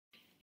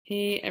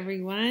Hey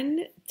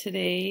everyone,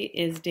 today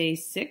is day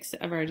 6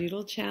 of our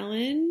Doodle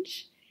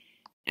challenge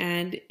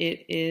and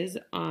it is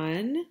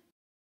on,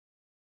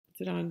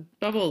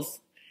 bubbles.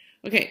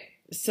 Okay,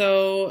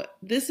 so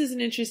this is an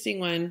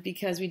interesting one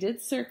because we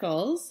did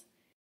circles,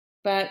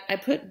 but I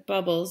put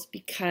bubbles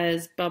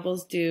because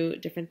bubbles do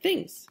different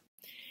things.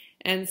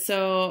 And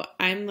so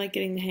I'm like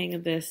getting the hang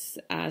of this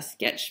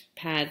sketch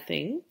pad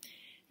thing.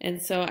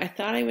 And so I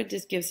thought I would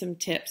just give some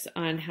tips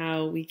on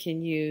how we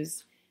can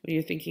use when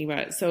you're thinking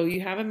about it. So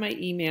you have in my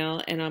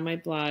email and on my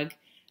blog,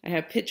 I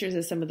have pictures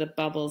of some of the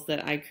bubbles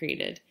that I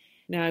created.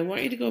 Now I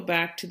want you to go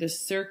back to the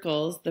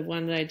circles, the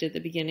one that I did at the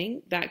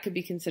beginning. That could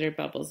be considered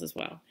bubbles as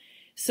well.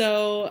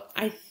 So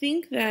I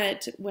think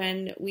that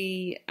when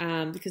we,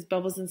 because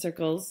bubbles and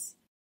circles,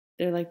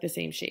 they're like the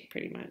same shape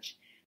pretty much.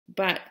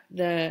 But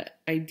the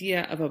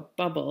idea of a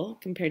bubble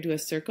compared to a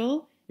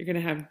circle, you're going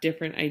to have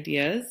different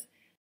ideas.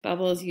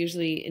 Bubbles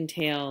usually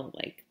entail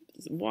like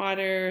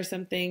water or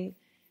something.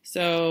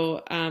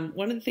 So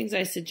one of the things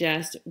I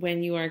suggest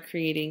when you are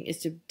creating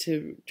is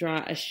to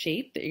draw a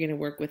shape that you're going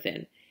to work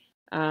within.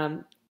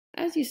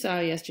 As you saw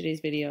in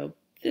yesterday's video,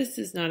 this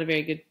is not a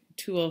very good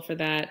tool for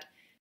that,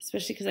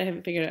 especially because I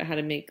haven't figured out how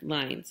to make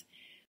lines.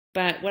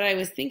 But what I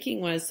was thinking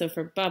was, so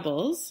for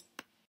bubbles,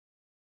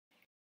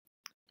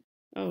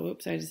 oh,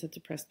 whoops, I just had to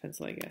press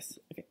pencil, I guess.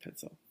 Okay,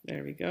 pencil.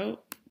 There we go.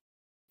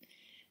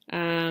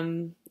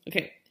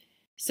 Okay.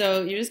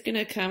 So you're just going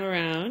to come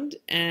around,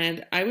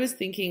 and I was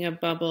thinking of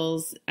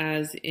bubbles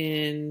as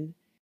in,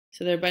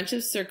 so there are a bunch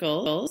of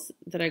circles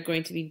that are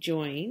going to be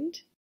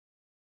joined.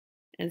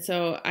 And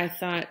so I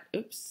thought,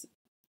 oops,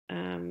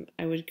 I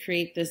would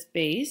create this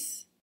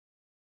base,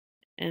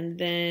 and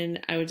then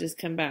I would just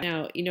come back.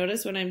 Now, you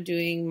notice when I'm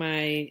doing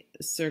my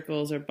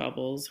circles or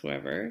bubbles,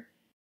 whoever,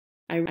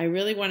 I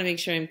really want to make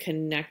sure I'm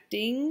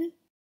connecting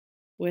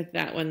with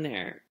that one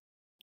there.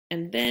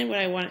 And then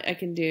what I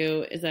can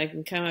do is I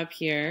can come up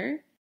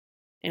here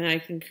and I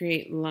can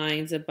create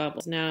lines of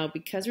bubbles. Now,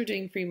 because we're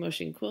doing free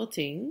motion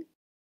quilting,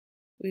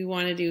 we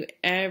want to do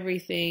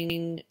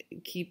everything,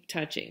 keep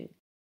touching.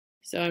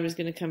 So I'm just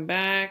going to come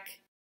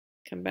back,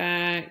 come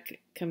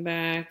back, come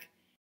back.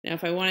 Now,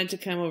 if I wanted to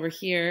come over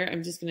here,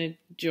 I'm just going to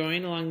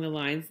join along the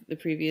lines, the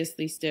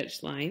previously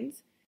stitched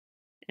lines.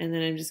 And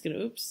then I'm just going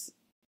to, oops.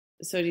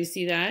 So do you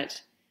see that?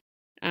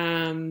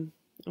 Oh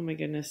my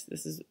goodness,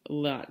 this is a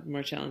lot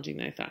more challenging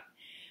than I thought.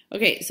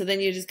 Okay, so then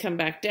you just come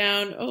back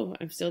down. Oh,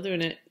 I'm still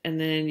doing it. And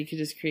then you could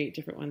just create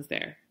different ones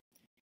there.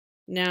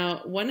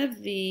 Now, one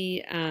of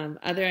the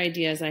other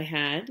ideas I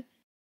had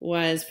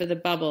was for the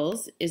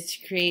bubbles is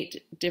to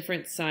create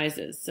different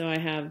sizes. So I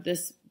have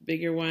this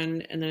bigger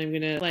one, and then I'm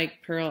going to like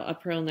a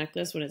pearl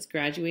necklace when it's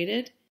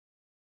graduated.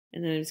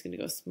 And then I'm just going to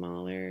go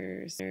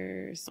smaller,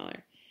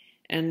 smaller.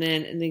 And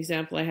then in the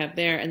example I have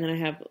there, and then I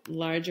have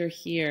larger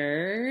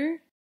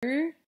here,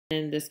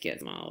 and this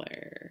gets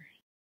smaller.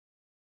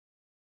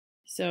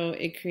 So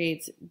it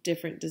creates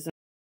different design.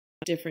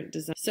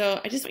 So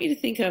I just want you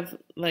to think of,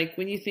 like,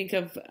 when you think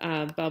of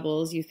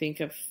bubbles, you think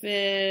of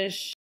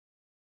fish.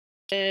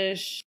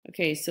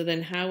 Okay, so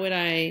then how would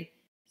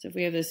so if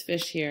we have this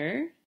fish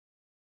here,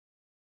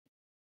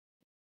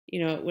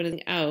 you know, when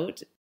it's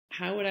out,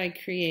 how would I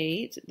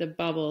create the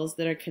bubbles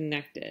that are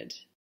connected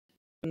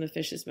from the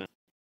fish's mouth?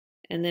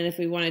 And then if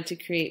we wanted to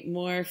create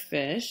more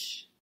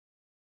fish,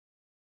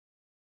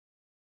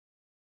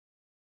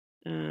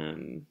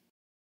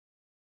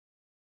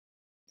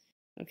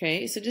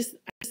 okay, so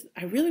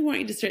I really want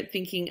you to start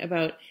thinking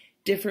about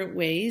different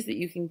ways that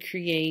you can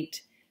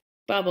create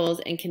bubbles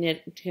and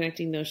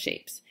connecting those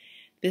shapes.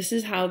 This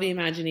is how the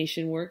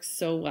imagination works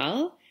so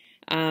well,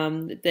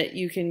 that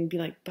you can be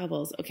like,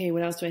 bubbles. Okay,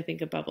 what else do I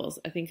think of bubbles?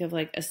 I think of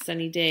like a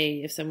sunny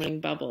day, if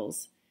someone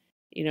bubbles.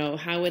 You know,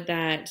 how would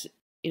that,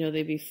 you know,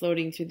 they'd be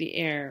floating through the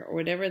air or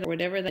whatever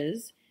that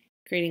is,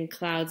 creating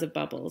clouds of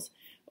bubbles.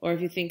 Or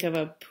if you think of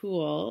a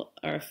pool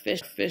or a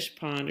fish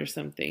pond or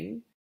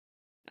something,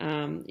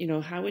 you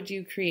know, how would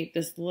you create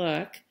this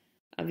look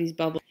of these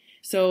bubbles?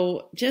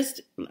 So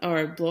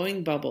or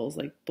blowing bubbles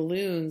like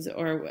balloons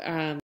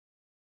or,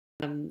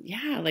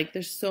 yeah, like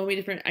there's so many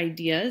different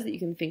ideas that you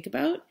can think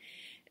about,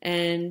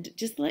 and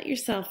just let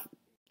yourself,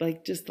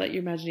 like, just let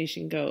your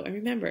imagination go. And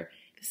remember,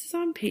 this is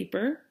on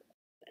paper.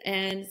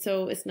 And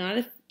so it's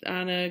not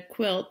on a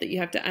quilt that you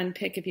have to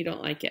unpick if you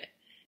don't like it.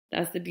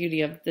 That's the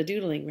beauty of the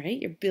doodling,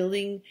 right? You're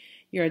building,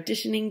 you're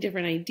auditioning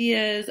different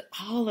ideas,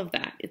 all of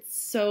that. It's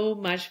so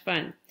much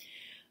fun.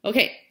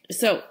 Okay,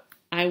 so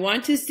I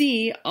want to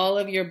see all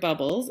of your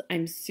bubbles.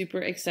 I'm super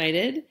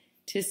excited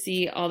to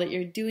see all that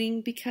you're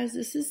doing, because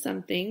this is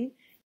something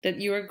that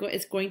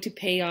it's going to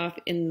pay off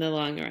in the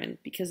long run.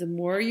 Because the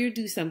more you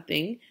do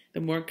something,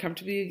 the more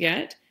comfortable you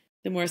get,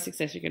 the more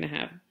success you're going to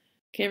have.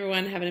 Okay,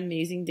 everyone, have an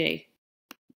amazing day.